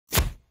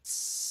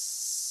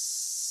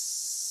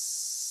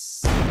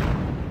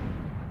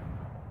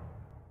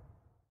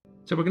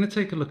So we're going to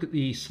take a look at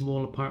the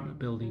small apartment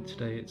building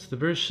today. It's the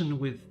version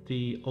with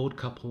the old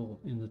couple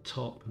in the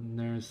top, and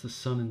there's the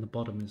sun in the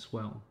bottom as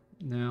well.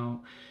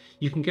 Now,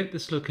 you can get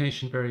this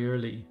location very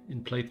early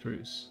in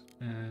playthroughs,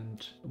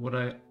 and what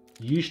I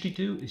usually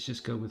do is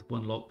just go with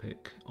one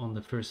lockpick on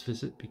the first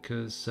visit,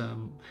 because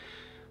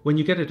when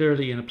you get it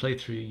early in a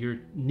playthrough, your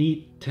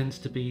need tends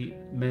to be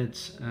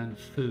meds and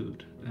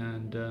food,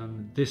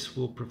 and this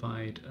will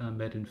provide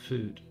meds and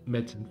food.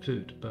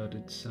 But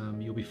it's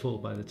you'll be full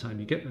by the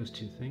time you get those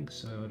two things,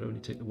 so I'd only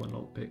take the one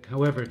lockpick.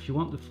 However, if you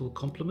want the full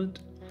complement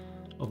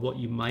of what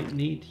you might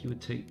need, you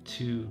would take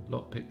two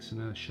lockpicks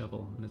and a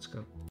shovel. And let's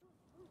go.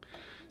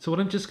 So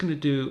what I'm just going to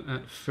do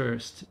at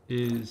first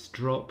is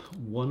drop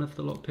one of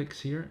the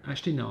lockpicks here.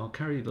 Actually, no, I'll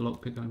carry the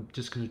lockpick. I'm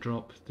just going to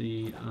drop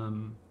the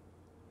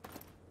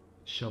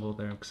shovel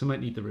there because I might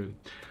need the room.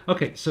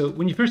 Okay, so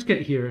when you first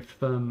get here, if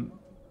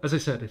as I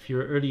said, if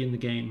you're early in the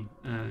game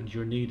and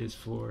your need is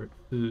for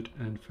food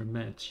and for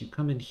meds, you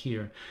come in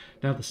here.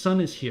 Now the sun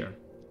is here,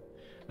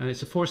 and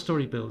it's a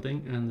 4-story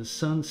building, and the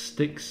sun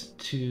sticks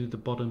to the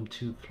bottom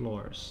 2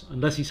 floors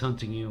unless he's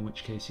hunting you, in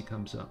which case he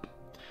comes up.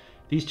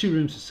 These 2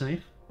 rooms are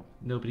safe.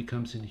 Nobody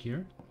comes in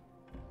here.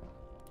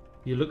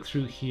 You look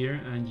through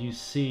here and you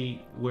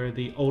see where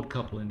the old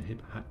couple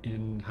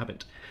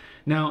inhabit.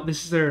 Now,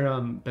 this is their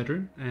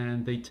bedroom,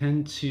 and they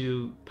tend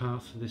to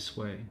path this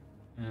way.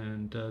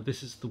 And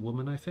this is the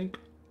woman, I think.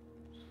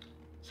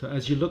 So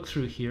as you look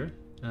through here,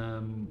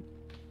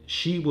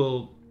 she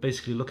will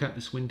basically look out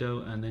this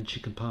window, and then she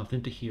can path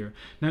into here.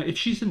 Now, if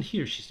she's in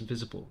here, she's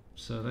invisible.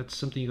 So that's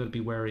something you've got to be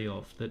wary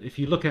of. That if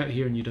you look out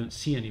here and you don't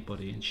see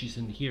anybody, and she's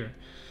in here,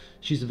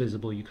 she's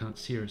invisible, you can't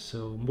see her.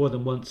 So more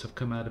than once I've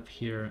come out of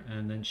here,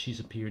 and then she's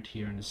appeared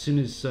here. And as soon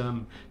as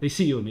they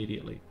see you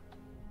immediately.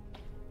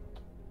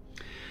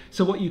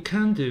 So what you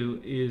can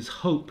do is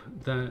hope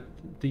that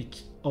the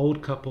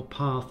old couple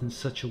path in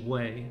such a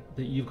way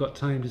that you've got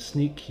time to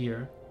sneak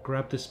here,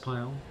 grab this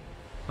pile,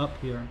 up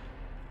here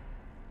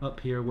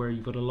where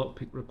you've got a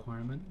lockpick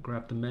requirement,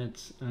 grab the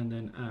meds, and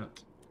then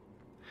out.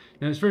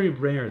 Now it's very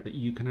rare that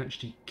you can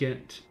actually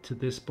get to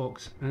this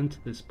box and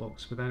to this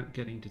box without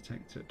getting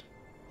detected.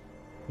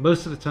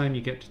 Most of the time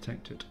you get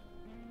detected.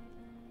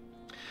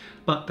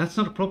 But that's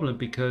not a problem,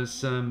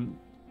 because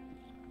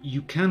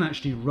you can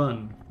actually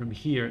run from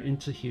here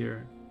into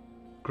here,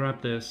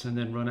 grab this, and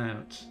then run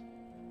out,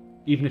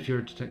 even if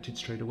you're detected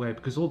straight away,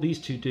 because all these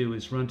 2 do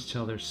is run to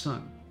tell their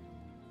son,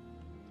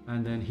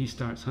 and then he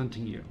starts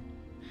hunting you.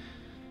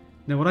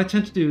 Now what I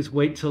tend to do is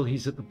wait till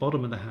he's at the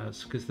bottom of the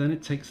house, because then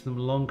it takes them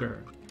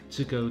longer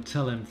to go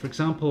tell him. For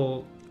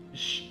example,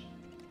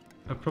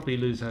 I'll probably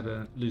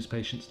lose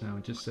patience now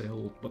and just say,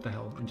 oh, what the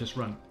hell, and just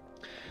run.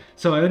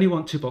 So I only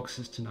want 2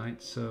 boxes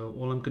tonight, so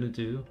all I'm going to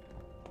do,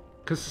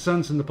 because the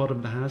sun's in the bottom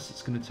of the house,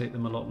 it's going to take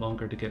them a lot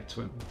longer to get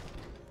to him.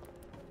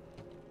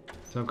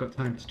 So I've got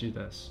time to do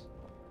this.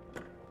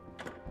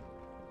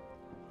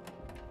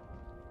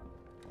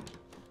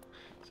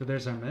 So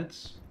there's our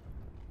meds.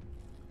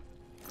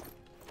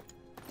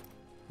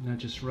 Now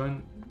just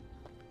run.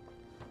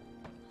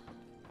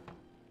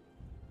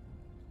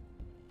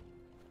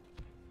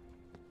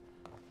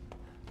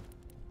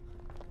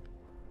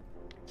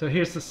 So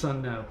here's the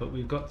sun now, but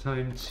we've got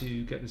time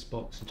to get this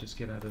box and just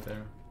get out of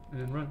there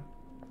and run.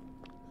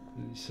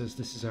 And he says,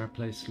 this is our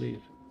place,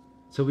 leave.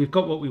 So we've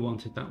got what we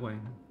wanted that way.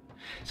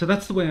 So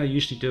that's the way I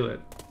usually do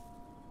it.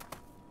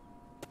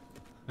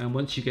 And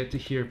once you get to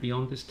here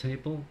beyond this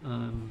table,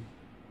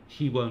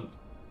 he won't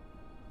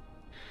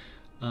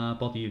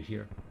bother you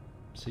here.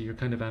 So you're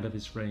kind of out of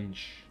his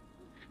range.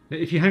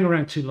 If you hang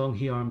around too long,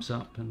 he arms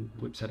up and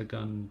whips out a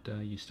gun,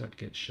 and you start to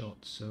get shot.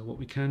 So what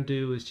we can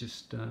do is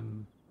just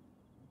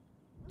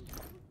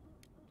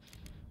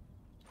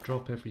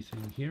drop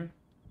everything here.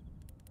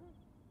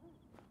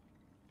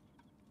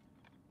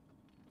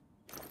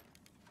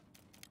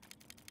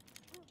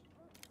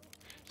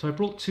 So I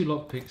brought 2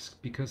 lockpicks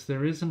because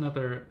there is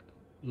another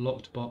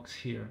locked box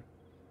here.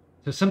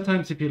 So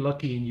sometimes if you're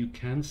lucky and you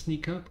can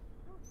sneak up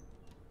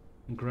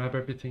and grab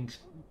everything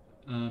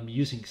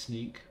using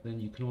sneak,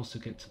 then you can also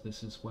get to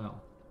this as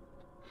well.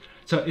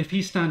 So if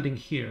he's standing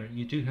here,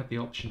 you do have the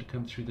option to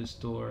come through this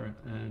door,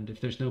 and if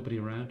there's nobody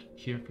around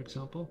here, for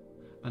example,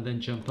 and then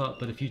jump up.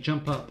 But if you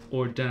jump up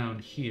or down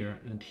here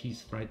and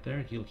he's right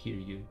there, he'll hear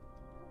you,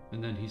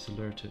 and then he's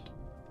alerted.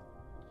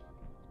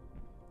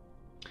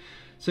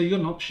 So you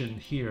got an option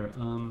here.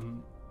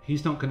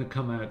 He's not going to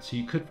come out, so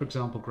you could, for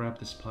example, grab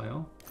this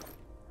pile.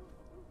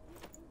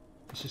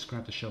 Let's just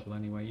grab the shovel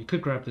anyway. You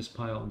could grab this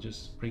pile and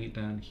just bring it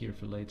down here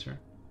for later.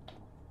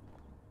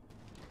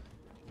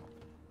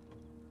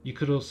 You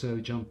could also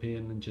jump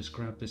in and just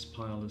grab this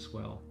pile as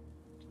well.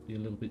 Be a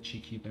little bit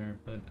cheeky there,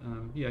 but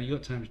yeah, you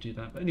got time to do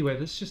that. But anyway,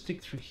 let's just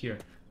dig through here,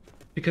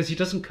 because he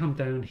doesn't come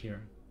down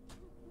here.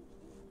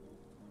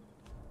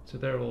 So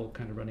they're all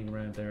kind of running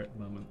around there at the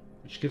moment,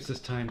 which gives us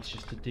time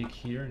just to dig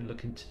here and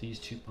look into these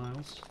 2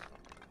 piles,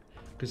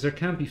 because there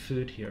can be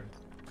food here.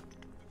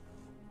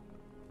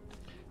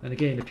 And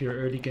again, if you're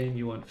early game,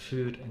 you want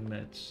food and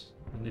meds,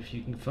 and if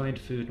you can find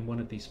food in one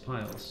of these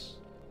piles,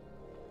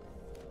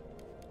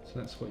 So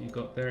that's what you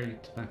got there, your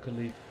tobacco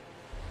leaf,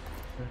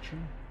 etc.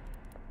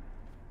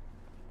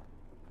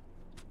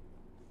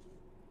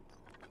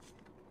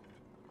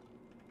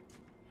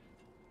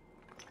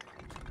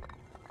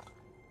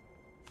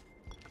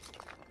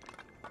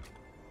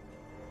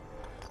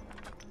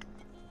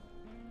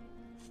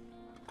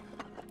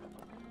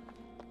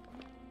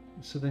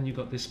 So then you've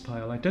got this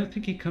pile. I don't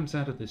think he comes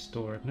out of this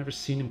door. I've never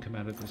seen him come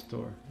out of this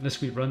door,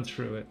 unless we run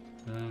through it.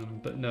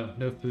 But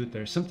no food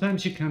there.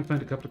 Sometimes you can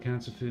find a couple of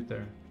cans of food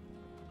there.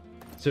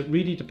 So it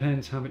really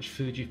depends how much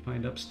food you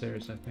find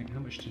upstairs, I think. How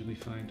much did we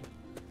find?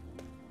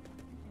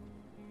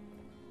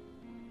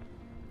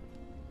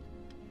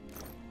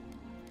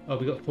 Oh,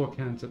 we got 4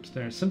 cans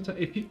upstairs. Sometimes,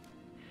 if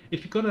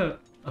you've got a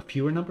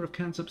fewer number of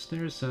cans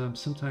upstairs,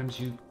 sometimes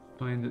you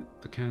find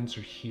that the cans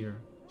are here.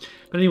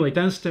 But anyway,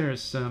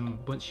 downstairs,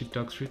 once you've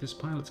dug through this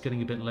pile, it's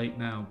getting a bit late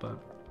now, but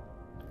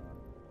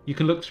you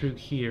can look through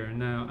here.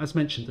 Now, as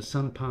mentioned, the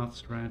sun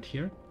path's around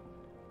here,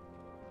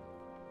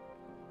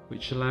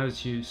 which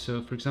allows you,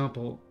 so for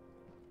example,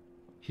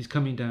 he's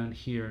coming down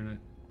here and it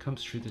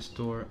comes through this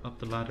door, up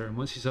the ladder, and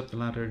once he's up the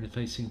ladder and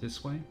facing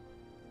this way,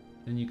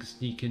 then you can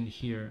sneak in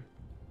here.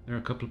 There are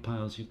a couple of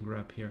piles you can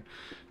grab here,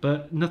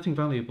 but nothing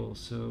valuable,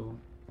 so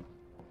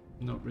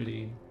not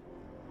really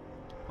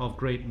of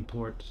great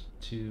import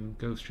to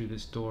go through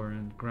this door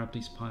and grab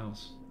these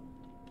piles,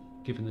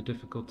 given the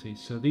difficulty.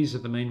 So these are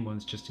the main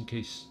ones, just in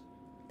case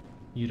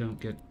you don't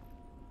get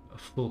a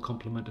full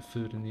complement of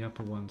food in the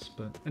upper ones.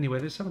 But anyway,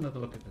 let's have another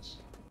look at this.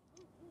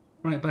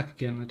 Right, back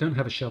again. I don't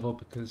have a shovel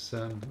because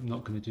I'm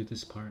not going to do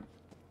this part.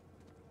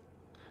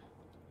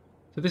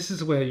 So this is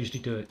the way I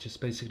usually do it.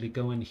 Just basically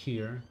go in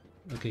here.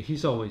 Okay,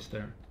 he's always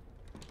there.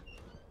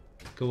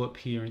 Go up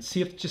here and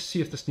see if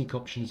the sneak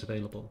option is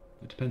available.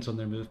 It depends on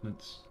their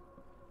movements.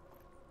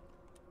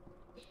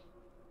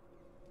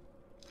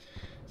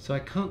 So I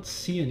can't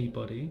see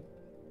anybody.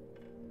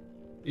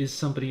 Is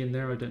somebody in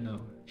there? I don't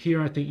know.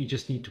 Here I think you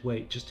just need to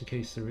wait just in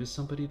case there is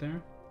somebody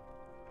there.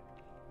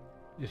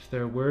 If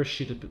there were,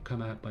 she'd have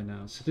come out by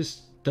now. So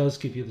this does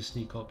give you the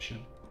sneak option.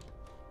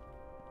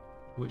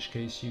 In which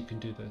case you can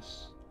do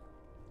this.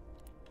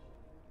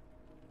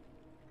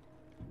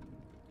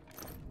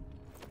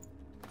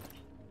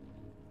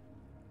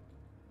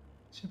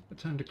 See if I've got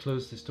time to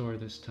close this door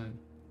this time.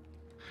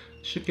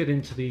 I should get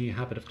into the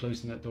habit of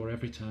closing that door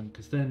every time,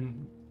 because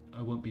then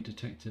I won't be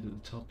detected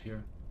at the top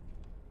here.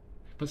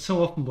 But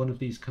so often one of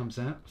these comes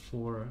out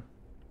before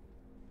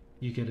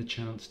you get a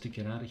chance to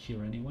get out of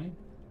here anyway.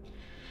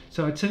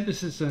 So I'd say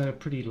this is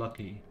pretty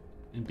lucky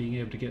in being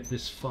able to get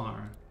this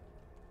far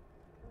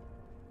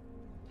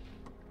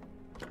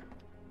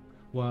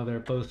while they're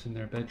both in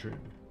their bedroom.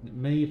 It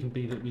may even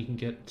be that we can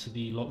get to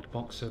the locked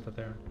box over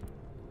there.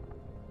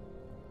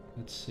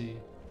 Let's see.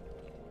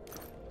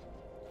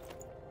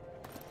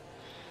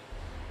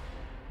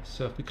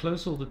 So if we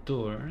close all the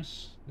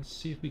doors, let's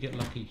see if we get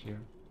lucky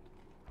here.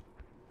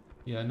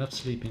 Yeah, enough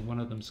sleeping. One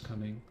of them's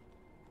coming.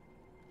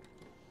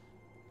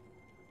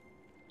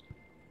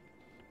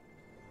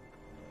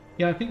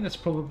 Yeah, I think that's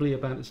probably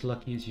about as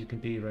lucky as you can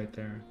be right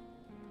there.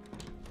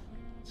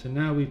 So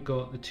now we've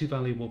got the 2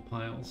 valuable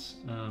piles.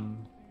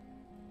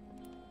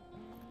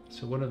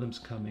 So one of them's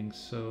coming.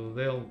 So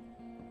they'll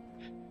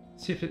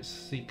see if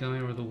it's the guy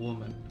or the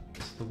woman.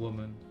 It's the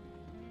woman.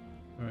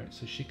 Alright,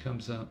 so she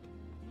comes up.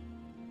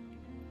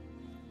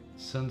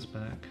 Sun's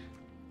back.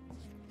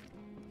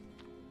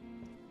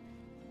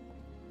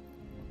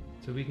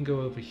 So we can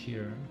go over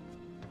here.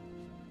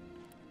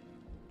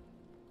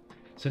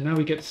 So now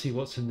we get to see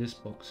what's in this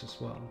box as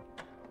well.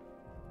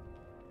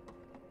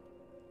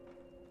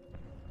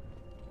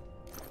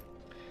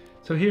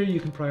 So here you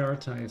can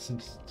prioritize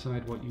and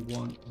decide what you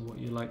want and what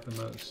you like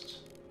the most.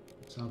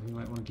 So you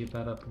might want to give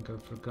that up and go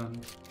for a gun.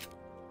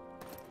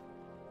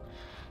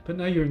 But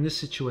now you're in this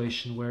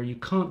situation where you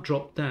can't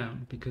drop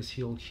down because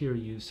he'll hear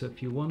you. So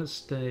if you want to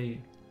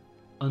stay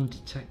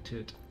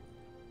undetected,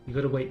 you've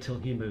got to wait till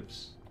he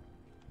moves.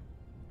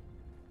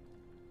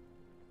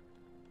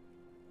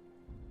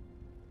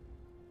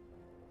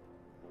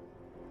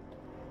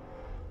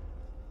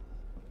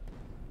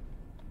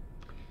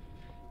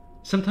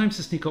 Sometimes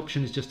the sneak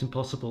option is just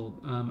impossible.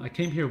 I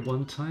came here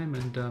one time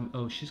and,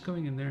 oh, she's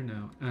going in there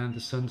now, and the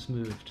sun's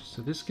moved.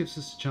 So this gives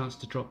us a chance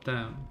to drop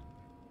down.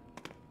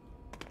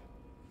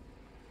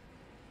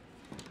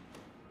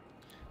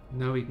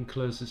 Now we can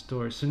close this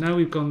door. So now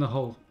we've gone the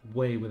whole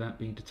way without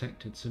being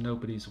detected, so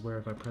nobody's aware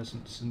of our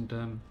presence. And,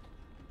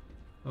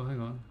 oh,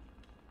 hang on.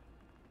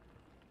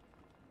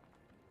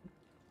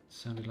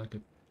 Sounded like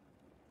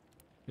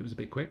it was a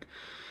bit quick.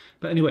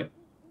 But anyway.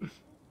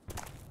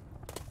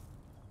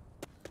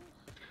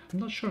 I'm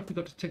not sure if we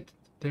got detected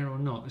there or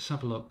not. Let's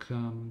have a look.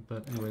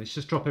 But anyway, let's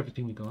just drop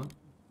everything we got.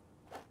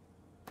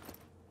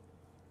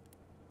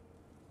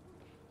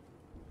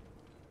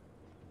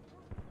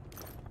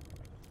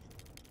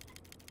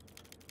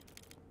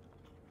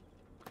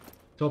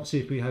 So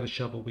obviously if we had a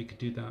shovel we could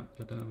do that.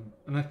 But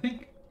and I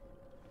think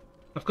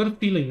I've got a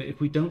feeling that if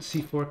we don't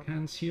see 4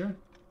 cans here,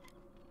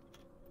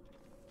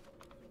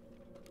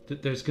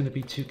 that there's going to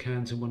be 2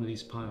 cans in one of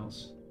these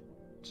piles.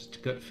 Just a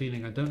gut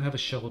feeling. I don't have a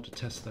shovel to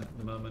test that at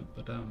the moment,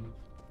 but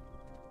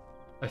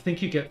I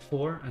think you get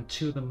 4, and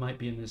 2 of them might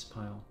be in this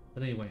pile.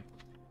 But anyway,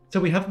 so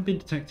we haven't been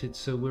detected,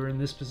 so we're in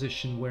this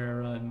position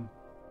where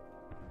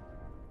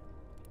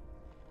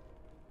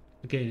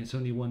again, it's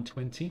only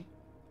 1:20,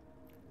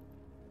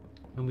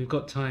 and we've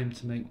got time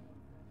to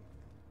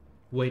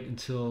wait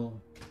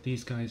until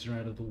these guys are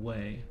out of the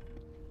way.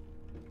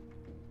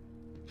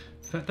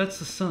 In fact, that's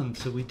the sun,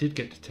 so we did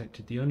get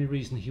detected. The only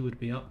reason he would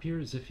be up here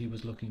is if he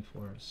was looking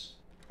for us.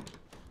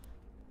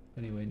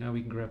 Anyway, now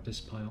we can grab this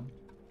pile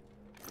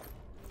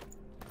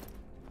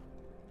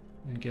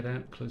and get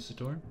out, close the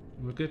door,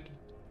 and we're good.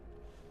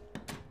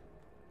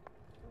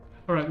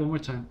 Alright, one more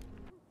time.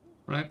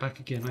 Right, back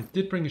again. I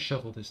did bring a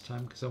shovel this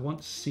time because I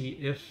want to see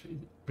if it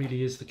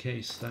really is the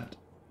case that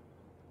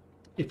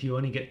if you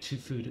only get 2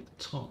 food at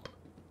the top,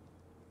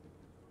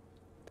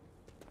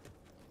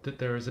 that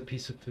there is a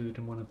piece of food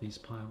in one of these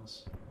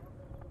piles.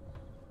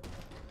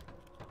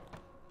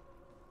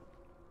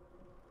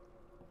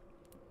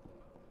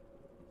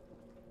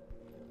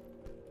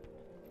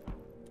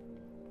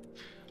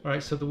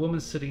 Alright, so the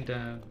woman's sitting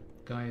down,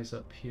 guy is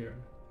up here.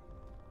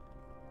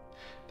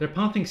 Their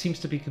pathing seems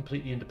to be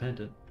completely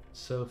independent.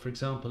 So for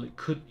example,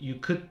 you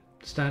could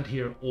stand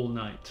here all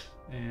night,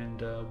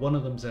 and one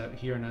of them's out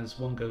here, and as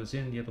one goes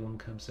in, the other one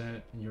comes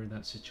out, and you're in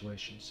that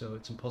situation. So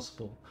it's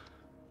impossible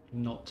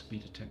not to be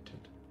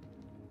detected.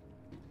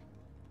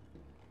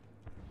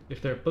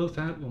 If they're both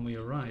out when we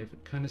arrive,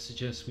 it kind of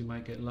suggests we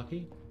might get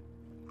lucky,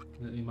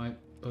 that we might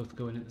both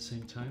go in at the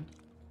same time.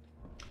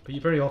 But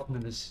you're very often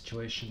in this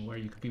situation where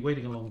you could be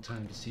waiting a long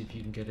time to see if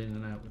you can get in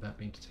and out without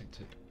being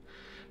detected.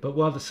 But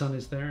while the sun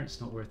is there,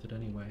 it's not worth it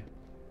anyway.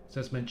 So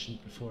as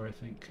mentioned before, I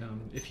think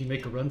if you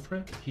make a run for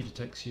it, he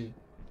detects you.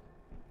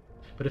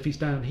 But if he's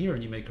down here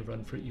and you make a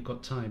run for it, you've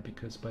got time,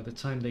 because by the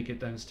time they get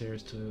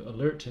downstairs to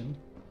alert him,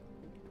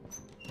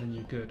 then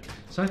you're good.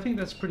 So I think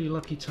that's pretty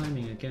lucky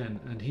timing again,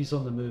 and he's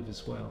on the move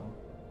as well.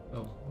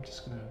 Oh, I'm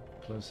just going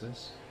to close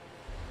this.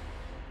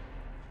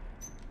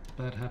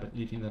 Bad habit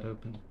leaving that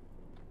open.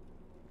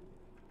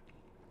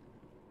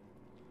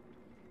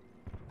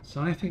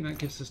 So I think that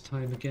gives us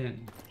time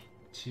again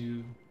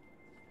to...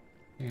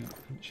 Yeah,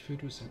 how much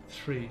food was that?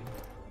 3.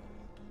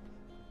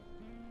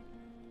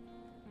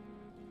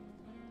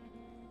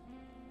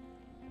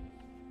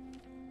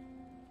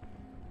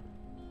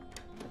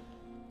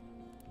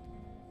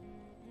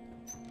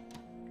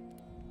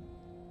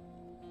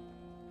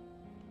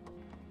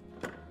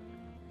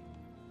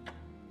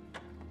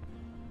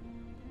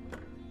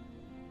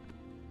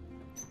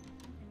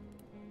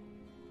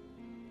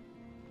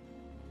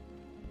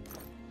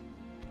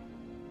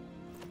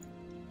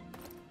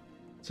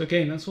 So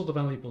again, that's all the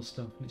valuable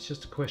stuff. It's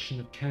just a question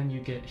of, can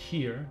you get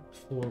here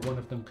before one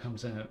of them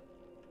comes out?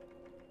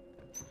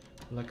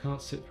 Well, I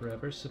can't sit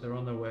forever, so they're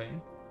on their way.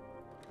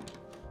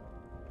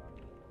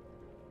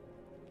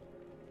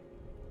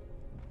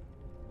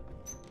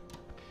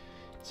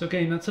 So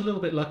again, that's a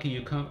little bit lucky.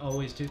 You can't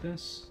always do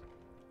this,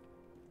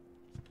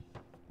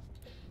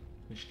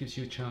 which gives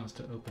you a chance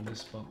to open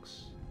this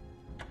box.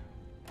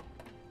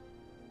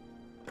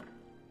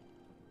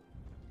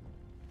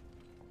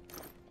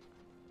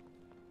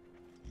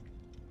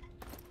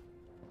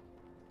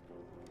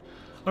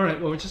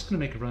 Alright, well, we're just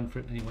going to make a run for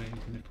it anyway,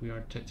 even if we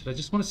are detected. I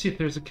just want to see if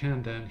there's a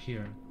can down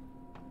here.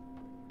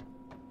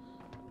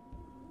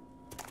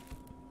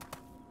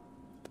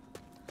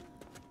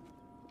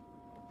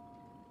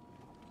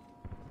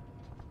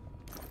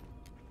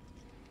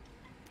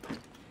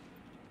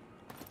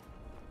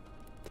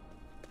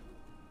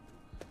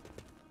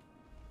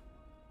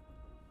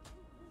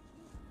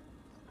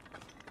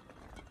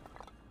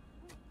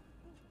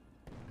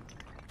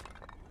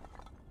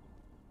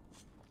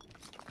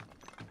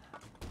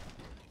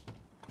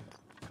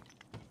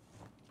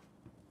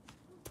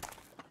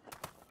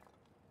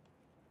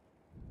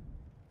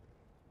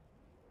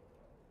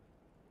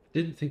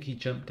 Didn't think he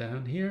jumped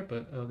down here,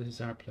 but oh, this is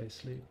our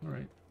place, Lee.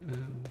 Alright.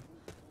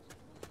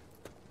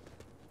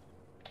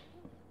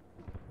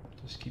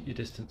 Just keep your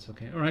distance,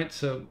 okay. Alright,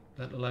 so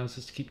that allows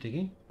us to keep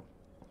digging.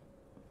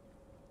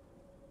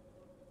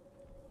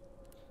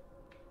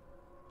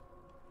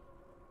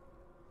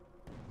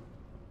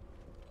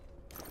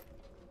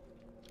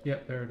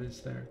 Yep, there it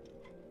is there.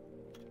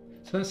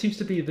 So that seems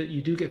to be that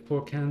you do get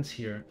 4 cans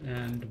here,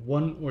 and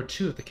 1 or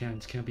 2 of the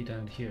cans can be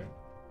down here,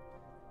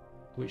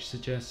 which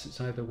suggests it's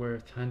either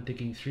worth hand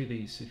digging through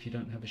these if you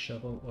don't have a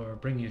shovel, or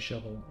bringing a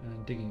shovel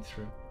and digging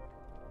through.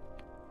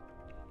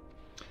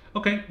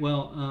 Okay,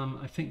 well,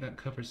 I think that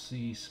covers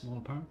the small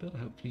apartment build.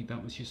 Hopefully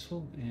that was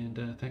useful,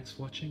 and thanks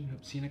for watching.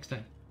 Hope to see you next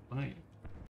time. Bye.